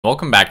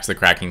Welcome back to the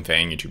Cracking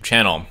FAANG YouTube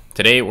channel.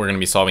 Today we're going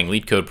to be solving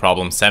Leetcode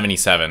problem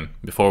 77.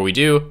 Before we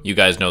do, you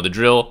guys know the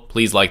drill.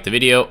 Please like the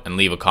video and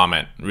leave a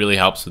comment. It really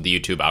helps with the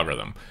YouTube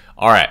algorithm.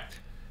 Alright,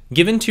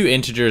 given two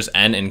integers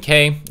n and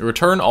k,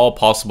 return all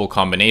possible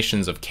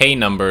combinations of k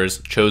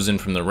numbers chosen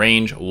from the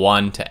range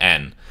 1 to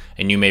n,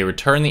 and you may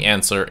return the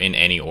answer in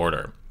any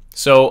order.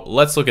 So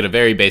let's look at a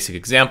very basic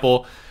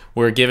example.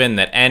 We're given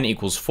that n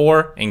equals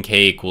 4 and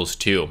k equals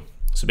 2.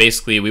 So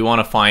basically we want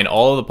to find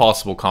all of the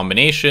possible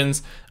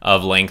combinations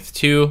of length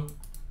 2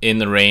 in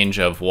the range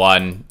of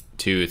 1,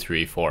 2,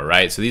 3, 4,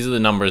 right? So these are the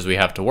numbers we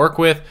have to work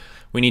with.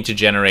 We need to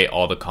generate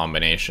all the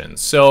combinations.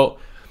 So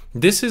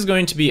this is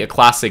going to be a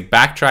classic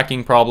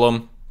backtracking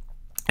problem,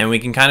 and we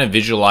can kind of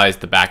visualize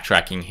the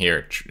backtracking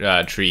here,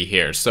 tree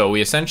here. So we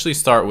essentially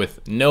start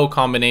with no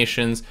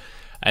combinations,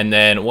 and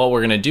then what we're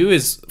going to do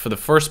is, for the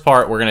first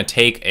part, we're going to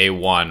take a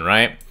 1,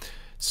 right?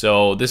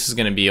 So this is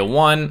going to be a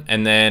 1,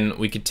 and then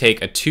we could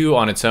take a 2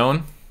 on its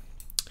own.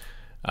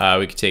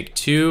 We could take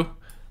 2,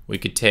 we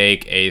could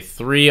take a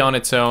 3 on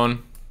its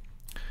own,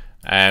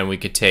 and we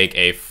could take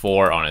a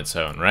 4 on its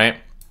own, right?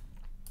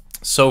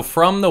 So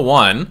from the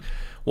 1,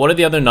 what are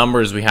the other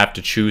numbers we have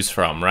to choose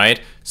from, right?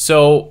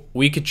 So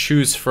we could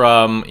choose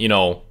from,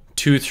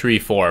 2, 3,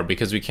 4,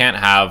 because we can't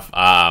have,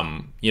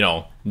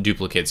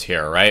 duplicates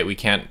here, right? We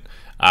can't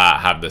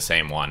have the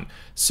same one.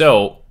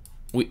 So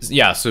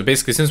so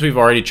basically, since we've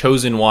already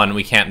chosen one,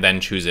 we can't then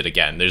choose it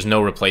again. There's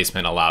no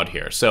replacement allowed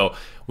here. So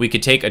we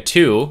could take a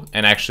 2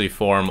 and actually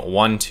form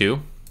 1,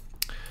 2.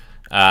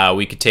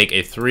 We could take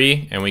a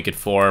 3 and we could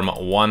form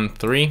 1,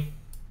 3.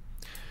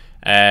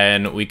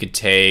 And we could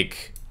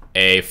take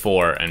a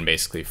 4 and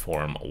basically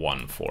form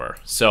 1, 4.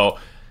 So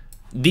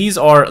these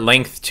are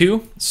length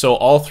 2. So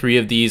all three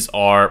of these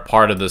are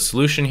part of the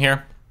solution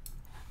here.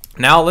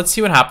 Now let's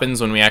see what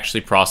happens when we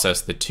actually process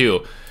the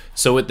 2.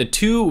 So with the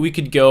 2, we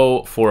could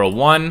go for a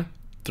 1,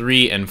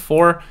 3, and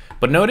 4,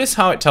 but notice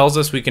how it tells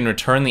us we can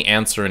return the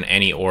answer in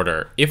any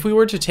order. If we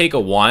were to take a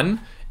 1,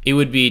 it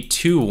would be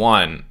 2,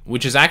 1,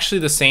 which is actually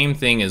the same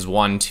thing as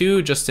 1,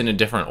 2, just in a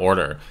different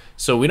order.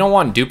 So we don't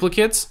want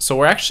duplicates, so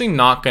we're actually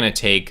not going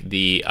to take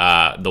the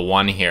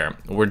 1 here.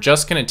 We're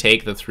just going to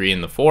take the 3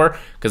 and the 4,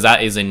 because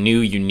that is a new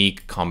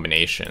unique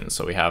combination.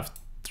 So we have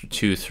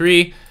 2,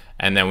 3,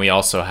 and then we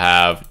also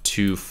have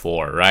 2,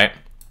 4, right?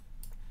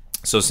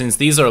 So since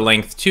these are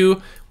length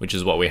 2, which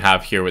is what we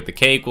have here with the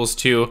k equals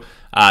 2,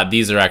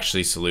 these are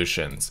actually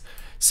solutions.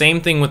 Same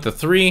thing with the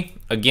 3.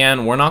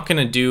 Again, we're not going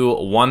to do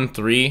 1,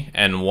 3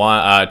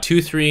 and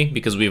 2, 3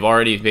 because we've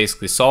already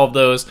basically solved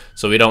those,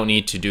 so we don't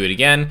need to do it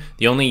again.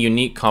 The only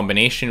unique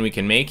combination we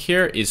can make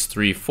here is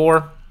 3,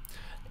 4,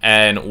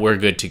 and we're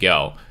good to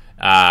go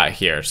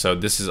here. So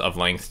this is of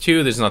length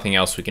 2. There's nothing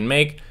else we can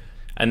make.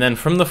 And then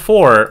from the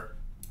 4,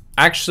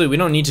 actually, we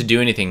don't need to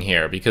do anything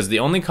here because the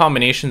only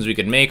combinations we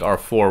could make are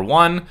 4,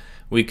 1,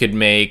 we could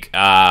make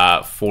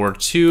 4,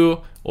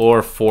 2,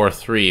 or 4,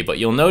 3. But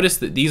you'll notice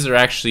that these are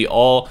actually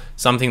all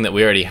something that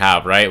we already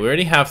have, right? We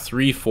already have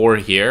 3, 4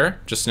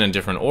 here, just in a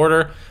different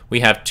order.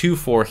 We have 2,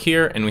 4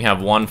 here, and we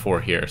have 1,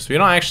 4 here. So we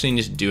don't actually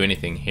need to do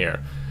anything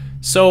here.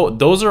 So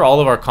those are all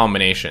of our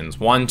combinations: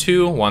 1,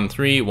 2, 1,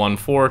 3, 1,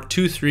 4,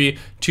 2, 3,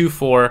 2,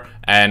 4,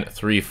 and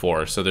 3,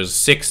 4. So there's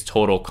 6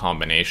 total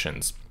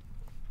combinations.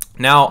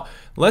 Now,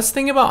 let's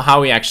think about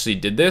how we actually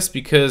did this,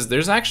 because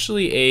there's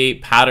actually a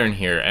pattern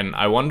here, and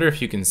I wonder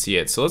if you can see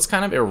it. So let's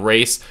kind of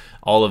erase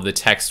all of the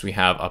text we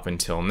have up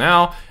until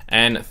now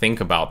and think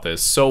about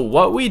this. So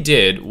what we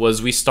did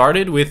was we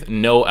started with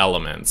no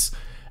elements,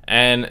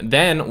 and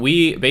then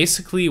we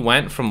basically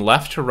went from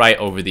left to right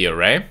over the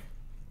array,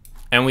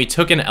 and we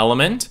took an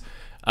element,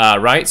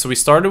 right? So we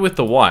started with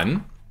the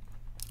 1,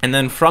 and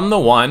then from the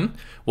 1,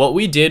 what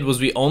we did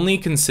was we only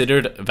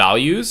considered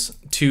values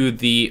to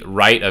the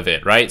right of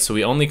it, right? So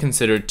we only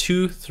considered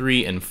 2,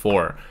 3, and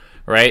 4,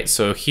 right?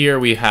 So here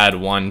we had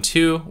 1,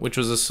 2, which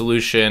was a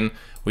solution.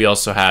 We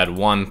also had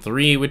 1,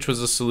 3, which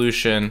was a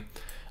solution.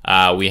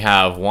 We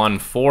have 1,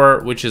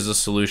 4, which is a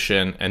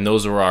solution, and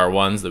those were our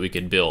ones that we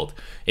could build.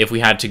 If we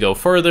had to go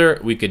further,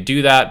 we could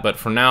do that, but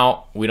for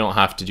now, we don't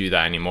have to do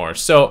that anymore.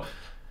 So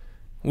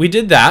we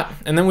did that,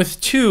 and then with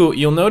 2,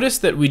 you'll notice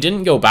that we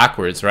didn't go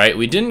backwards, right?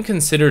 We didn't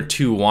consider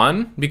 2,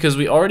 1 because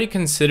we already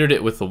considered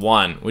it with the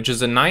 1, which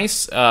is a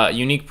nice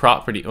unique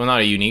property. Well,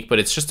 not a unique, but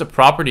it's just a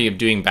property of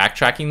doing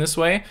backtracking this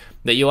way,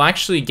 that you'll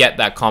actually get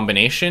that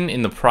combination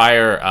in the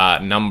prior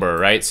number,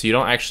 right? So you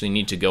don't actually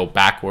need to go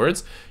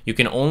backwards. You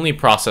can only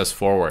process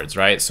forwards,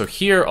 right? So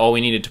here, all we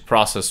needed to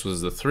process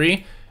was the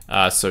 3.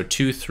 So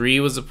 2,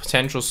 3 was a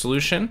potential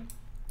solution.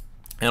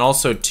 And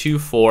also 2,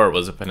 4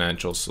 was a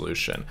potential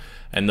solution.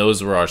 And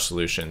those were our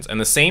solutions. And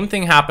the same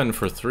thing happened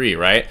for 3,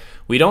 right?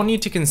 We don't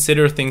need to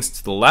consider things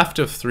to the left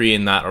of 3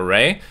 in that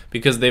array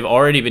because they've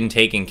already been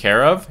taken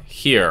care of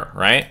here,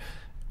 right?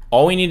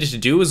 All we needed to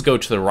do was go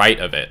to the right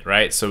of it,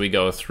 right? So we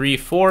go 3,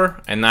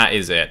 4, and that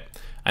is it.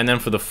 And then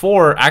for the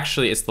 4,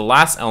 actually, it's the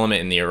last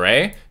element in the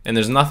array, and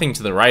there's nothing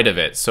to the right of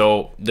it.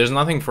 So there's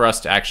nothing for us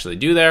to actually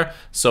do there.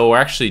 So we're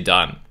actually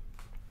done.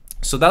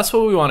 So that's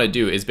what we want to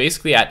do, is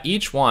basically at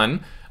each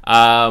one,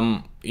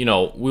 we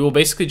will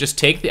basically just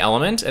take the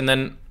element, and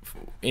then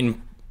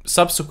in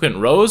subsequent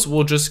rows,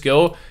 we'll just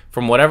go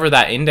from whatever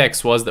that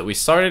index was that we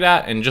started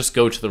at and just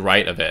go to the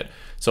right of it.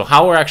 So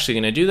how we're actually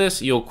going to do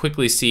this, you'll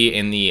quickly see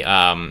in the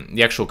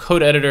actual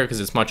code editor, because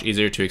it's much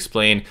easier to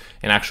explain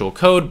in actual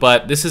code.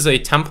 But this is a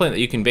template that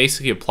you can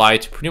basically apply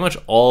to pretty much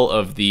all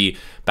of the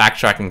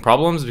backtracking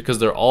problems, because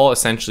they're all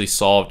essentially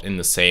solved in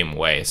the same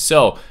way.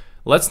 So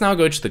let's now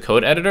go to the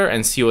code editor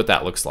and see what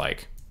that looks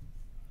like.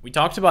 We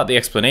talked about the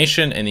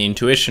explanation and the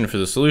intuition for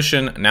the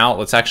solution. Now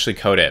let's actually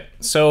code it.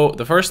 So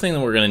the first thing that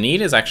we're going to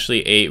need is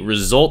actually a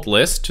result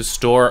list to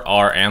store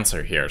our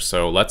answer here.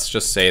 So let's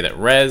just say that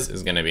res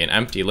is going to be an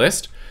empty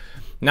list.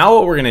 Now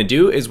what we're going to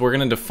do is we're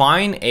going to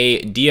define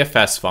a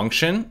DFS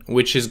function,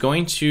 which is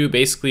going to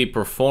basically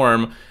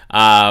perform,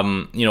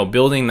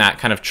 building that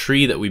kind of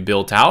tree that we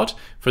built out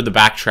for the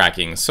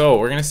backtracking. So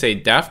we're going to say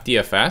def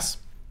DFS.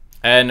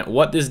 And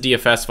what this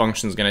DFS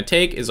function is going to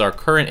take is our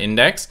current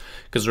index,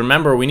 because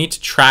remember, we need to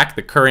track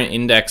the current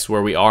index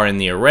where we are in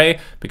the array,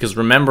 because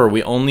remember,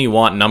 we only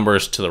want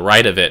numbers to the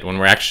right of it when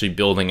we're actually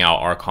building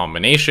out our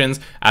combinations,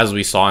 as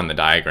we saw in the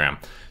diagram.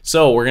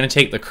 So we're going to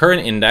take the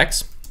current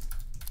index,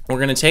 we're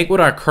going to take what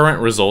our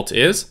current result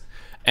is,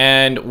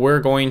 and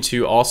we're going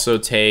to also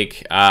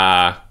take,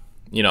 what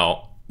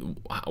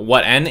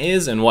n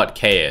is and what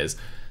k is.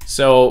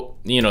 So,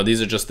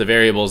 these are just the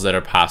variables that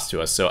are passed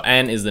to us. So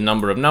n is the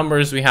number of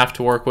numbers we have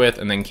to work with,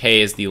 and then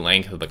k is the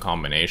length of the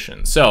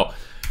combination. So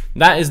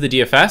that is the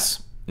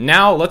DFS.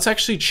 Now let's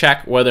actually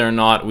check whether or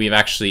not we've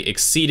actually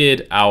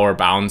exceeded our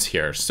bounds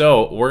here.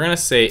 So we're going to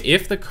say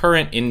if the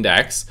current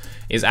index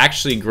is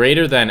actually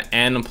greater than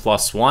n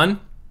plus 1,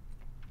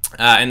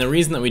 and the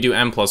reason that we do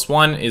n plus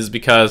 1 is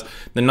because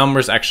the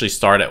numbers actually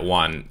start at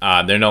 1.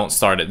 They don't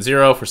start at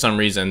 0. For some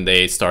reason,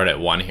 they start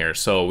at 1 here.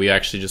 So we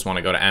actually just want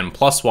to go to n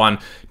plus 1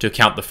 to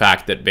account the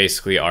fact that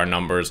basically our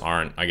numbers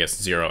aren't,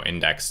 0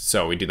 indexed.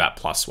 So we do that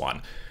plus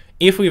 1.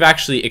 If we've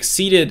actually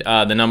exceeded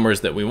the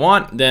numbers that we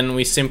want, then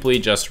we simply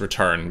just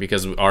return,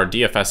 because our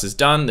DFS is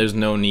done. There's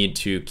no need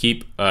to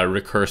keep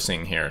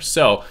recursing here.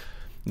 So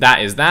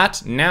that is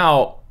that.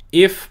 Now,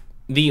 if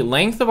the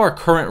length of our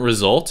current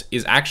result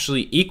is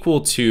actually equal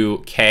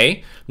to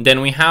k,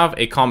 then we have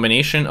a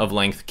combination of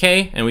length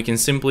k, and we can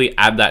simply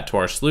add that to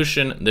our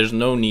solution. There's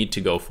no need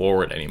to go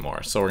forward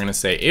anymore. So we're going to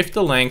say if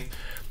the length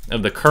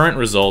of the current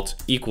result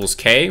equals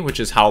k, which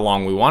is how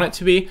long we want it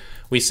to be,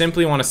 we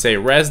simply want to say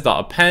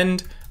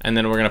res.append, and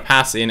then we're going to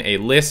pass in a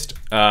list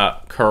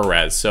cur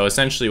res. So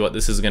essentially what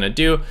this is going to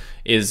do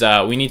is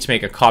we need to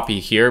make a copy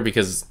here,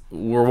 because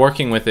we're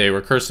working with a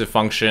recursive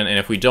function, and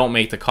if we don't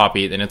make the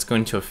copy, then it's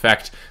going to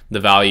affect the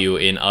value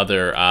in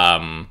other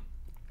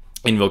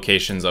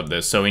invocations of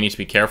this. So we need to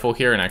be careful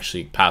here and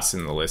actually pass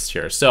in the list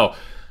here. So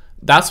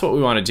that's what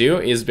we want to do,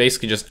 is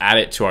basically just add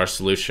it to our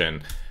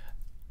solution.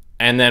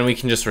 And then we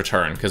can just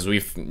return, because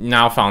we've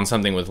now found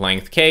something with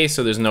length k,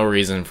 so there's no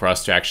reason for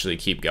us to actually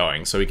keep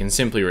going. So we can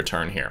simply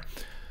return here.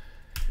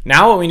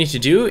 Now what we need to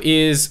do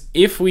is,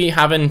 if we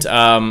haven't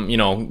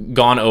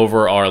gone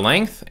over our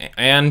length,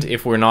 and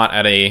if we're not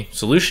at a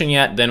solution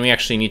yet, then we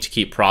actually need to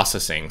keep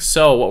processing.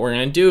 So what we're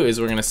going to do is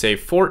we're going to say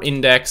for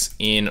index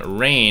in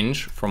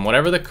range from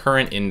whatever the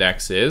current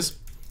index is,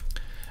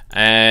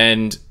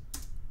 and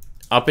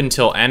up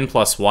until n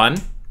plus 1.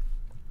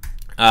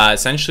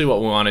 Essentially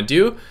what we want to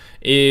do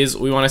is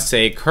we want to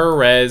say cur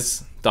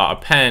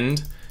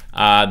res.append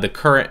I,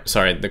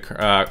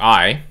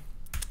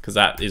 because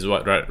that is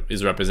what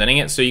is representing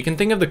it. So you can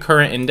think of the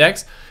current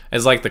index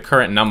as like the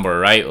current number,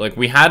 right? Like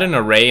we had an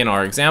array in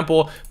our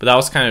example, but that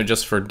was kind of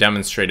just for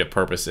demonstrative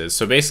purposes.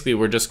 So basically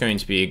we're just going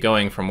to be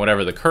going from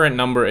whatever the current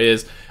number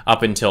is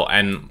up until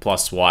n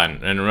plus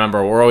 1. And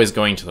remember, we're always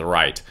going to the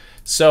right.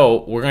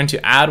 So we're going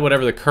to add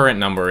whatever the current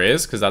number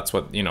is, because that's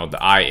what, the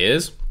I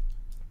is.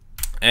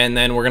 And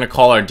then we're going to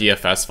call our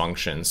DFS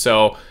function.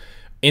 So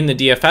in the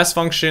DFS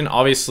function,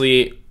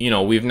 obviously,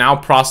 we've now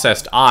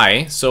processed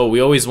I, so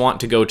we always want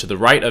to go to the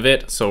right of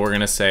it. So we're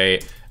going to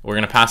say, we're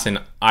going to pass in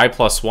I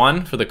plus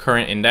 1 for the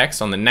current index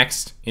on the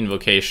next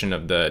invocation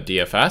of the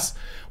DFS.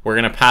 We're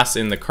going to pass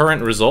in the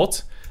current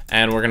result,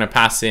 and we're going to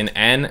pass in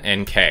n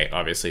and k.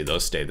 Obviously,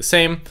 those stay the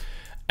same.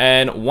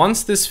 And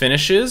once this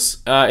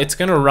finishes, it's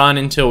going to run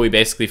until we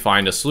basically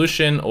find a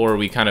solution, or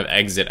we kind of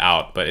exit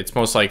out. But it's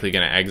most likely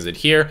going to exit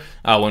here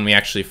when we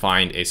actually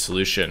find a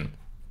solution.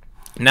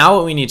 Now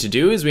what we need to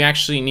do is we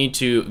actually need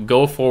to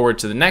go forward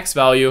to the next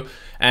value,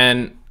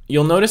 and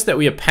you'll notice that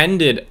we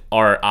appended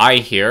our I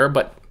here,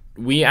 but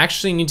we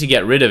actually need to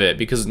get rid of it,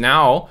 because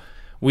now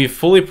we've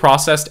fully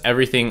processed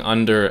everything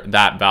under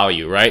that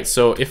value, right?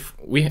 So if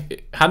we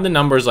had the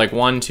numbers like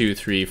 1, 2,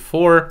 3,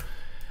 4,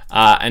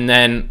 and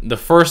then the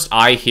first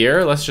I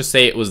here, let's just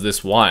say it was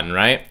this 1,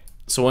 right?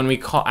 So when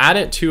we add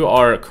it to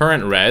our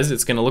current res,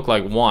 it's going to look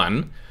like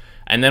 1,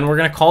 and then we're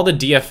going to call the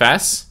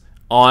DFS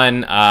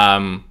on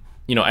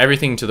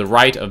everything to the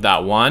right of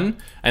that 1,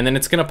 and then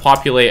it's going to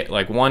populate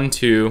like 1,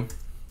 2,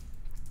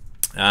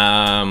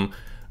 1,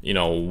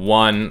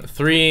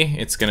 3,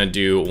 it's going to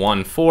do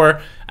 1,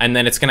 4, and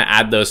then it's going to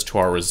add those to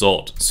our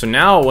result. So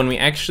now when we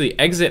actually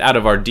exit out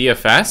of our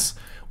DFS,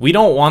 we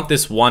don't want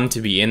this 1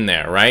 to be in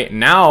there, right?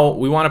 Now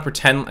we want to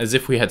pretend as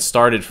if we had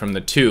started from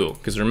the 2,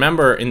 because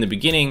remember in the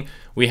beginning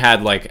we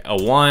had like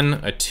a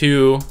 1, a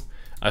 2,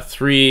 a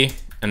 3,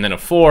 and then a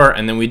 4,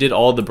 and then we did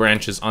all the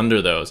branches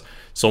under those.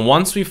 So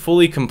once we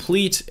fully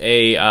complete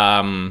a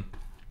a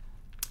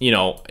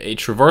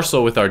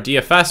traversal with our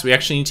DFS, we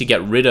actually need to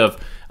get rid of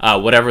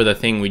whatever the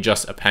thing we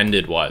just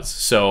appended was.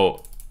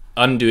 So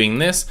undoing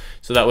this,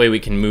 so that way we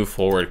can move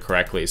forward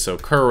correctly. So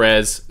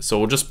cur_res, so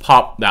we'll just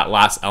pop that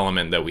last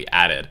element that we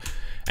added.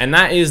 And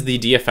that is the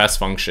DFS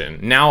function.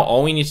 Now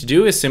all we need to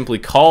do is simply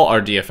call our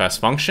DFS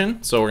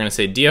function. So we're gonna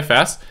say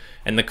DFS,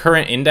 and the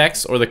current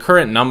index, or the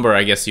current number,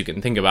 I guess you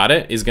can think about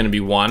it, is gonna be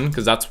 1,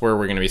 because that's where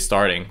we're gonna be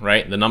starting,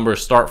 right? The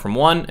numbers start from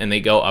 1 and they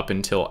go up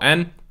until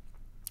n.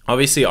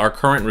 Obviously our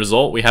current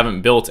result, we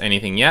haven't built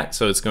anything yet,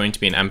 so it's going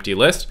to be an empty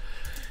list.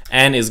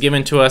 N is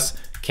given to us,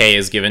 K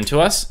is given to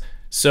us.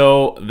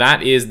 So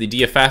that is the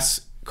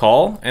DFS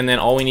call, and then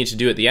all we need to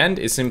do at the end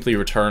is simply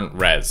return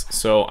res.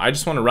 So I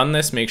just want to run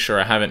this, make sure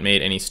I haven't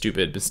made any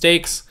stupid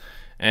mistakes.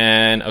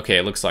 And okay,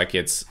 it looks like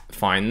it's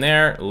fine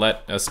there.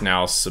 Let us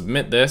now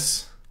submit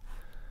this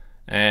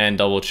and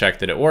double check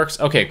that it works.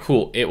 Okay,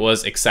 cool, it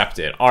was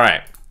accepted. All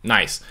right,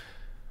 nice.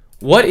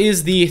 What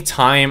is the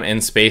time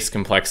and space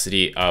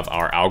complexity of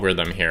our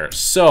algorithm here?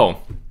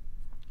 So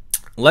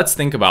let's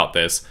think about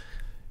this.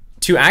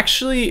 To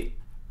actually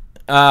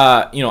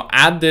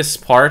add this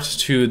part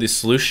to the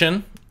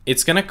solution,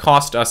 it's going to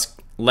cost us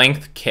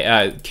length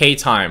k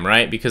time,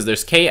 right? Because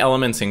there's k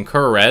elements in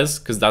cur_res,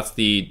 because that's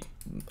the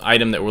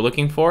item that we're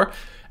looking for.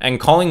 And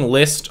calling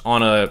list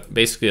on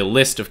basically a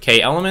list of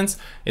k elements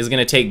is going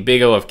to take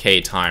big O of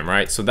k time,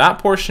 right? So that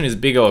portion is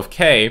big O of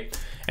k,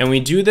 and we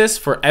do this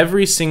for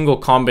every single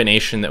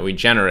combination that we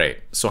generate.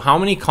 So how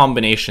many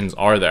combinations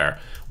are there?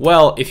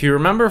 Well, if you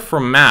remember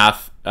from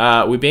math,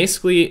 we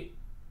basically,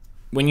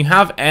 when you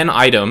have n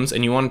items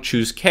and you want to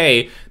choose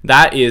k,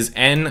 that is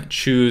n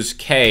choose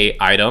k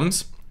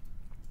items,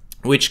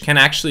 which can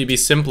actually be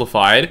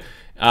simplified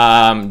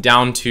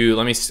down to,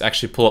 let me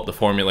actually pull up the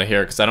formula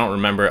here because I don't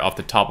remember it off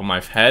the top of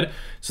my head.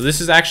 So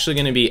this is actually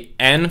going to be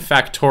n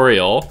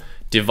factorial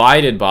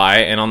divided by,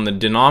 and on the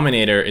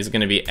denominator is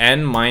going to be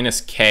n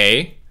minus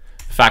k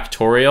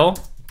factorial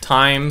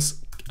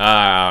times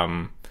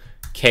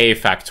k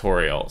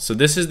factorial. So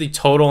this is the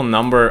total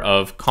number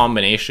of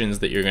combinations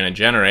that you're going to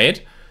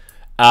generate.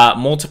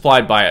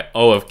 Multiplied by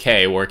O of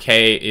k, where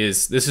k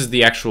is, this is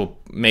the actual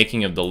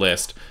making of the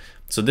list.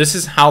 So this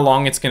is how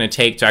long it's going to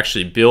take to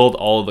actually build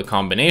all of the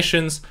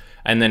combinations,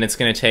 and then it's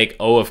going to take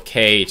O of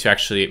k to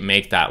actually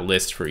make that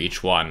list for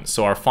each one.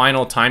 So our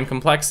final time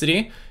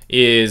complexity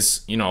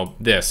is,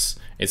 this.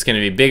 It's going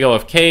to be big O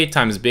of k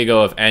times big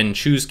O of n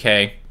choose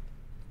k,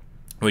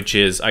 which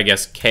is, I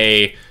guess,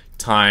 k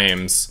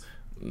times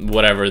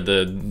whatever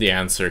the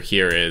answer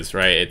here is,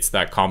 right? It's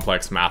that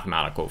complex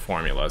mathematical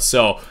formula.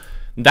 So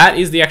that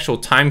is the actual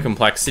time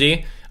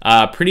complexity.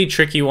 Pretty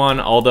tricky one,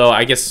 although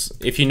I guess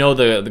if you know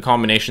the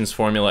combinations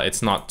formula,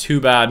 it's not too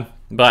bad.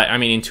 But I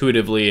mean,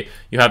 intuitively,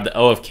 you have the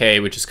O of k,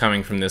 which is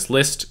coming from this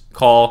list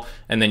call,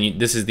 and then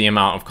this is the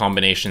amount of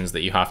combinations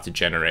that you have to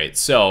generate.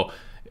 So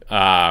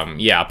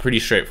yeah,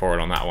 pretty straightforward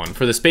on that one.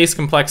 For the space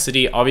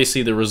complexity,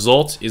 obviously the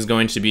result is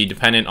going to be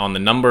dependent on the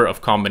number of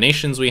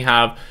combinations we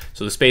have.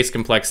 So the space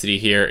complexity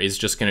here is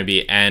just going to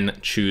be n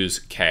choose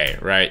k,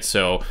 right?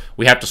 So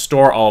we have to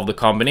store all of the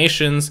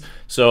combinations.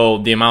 So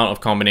the amount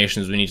of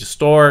combinations we need to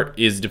store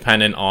is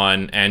dependent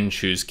on n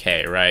choose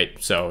k, right?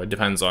 So it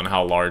depends on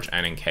how large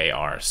n and k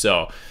are.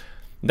 So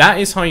that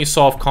is how you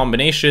solve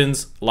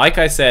combinations. Like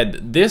I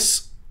said,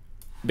 this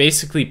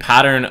basically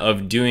pattern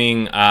of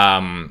doing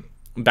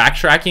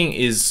backtracking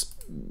is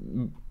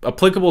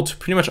applicable to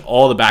pretty much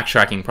all the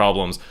backtracking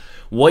problems.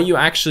 What you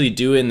actually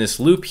do in this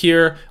loop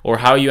here, or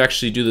how you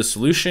actually do the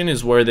solution,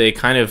 is where they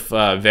kind of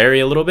vary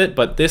a little bit,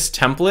 but this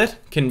template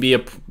can be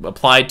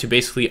applied to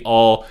basically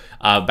all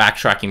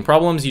backtracking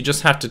problems. You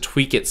just have to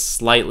tweak it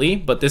slightly,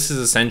 but this is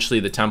essentially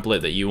the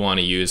template that you want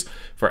to use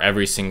for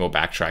every single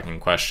backtracking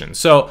question.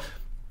 So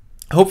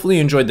hopefully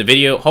you enjoyed the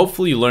video.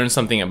 Hopefully you learned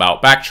something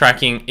about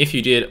backtracking. If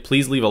you did,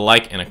 please leave a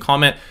like and a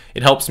comment.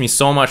 It helps me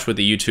so much with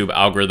the YouTube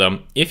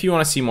algorithm. If you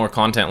want to see more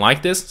content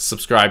like this,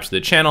 subscribe to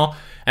the channel.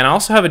 And I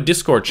also have a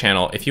Discord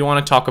channel if you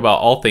want to talk about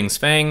all things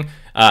FAANG,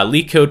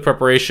 Leetcode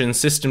preparation,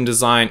 system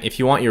design, if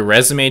you want your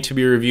resume to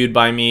be reviewed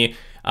by me,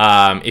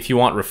 if you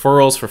want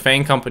referrals for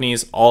FAANG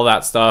companies, all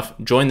that stuff,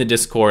 join the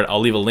Discord.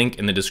 I'll leave a link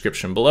in the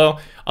description below.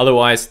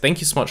 Otherwise,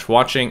 thank you so much for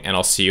watching, and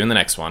I'll see you in the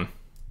next one.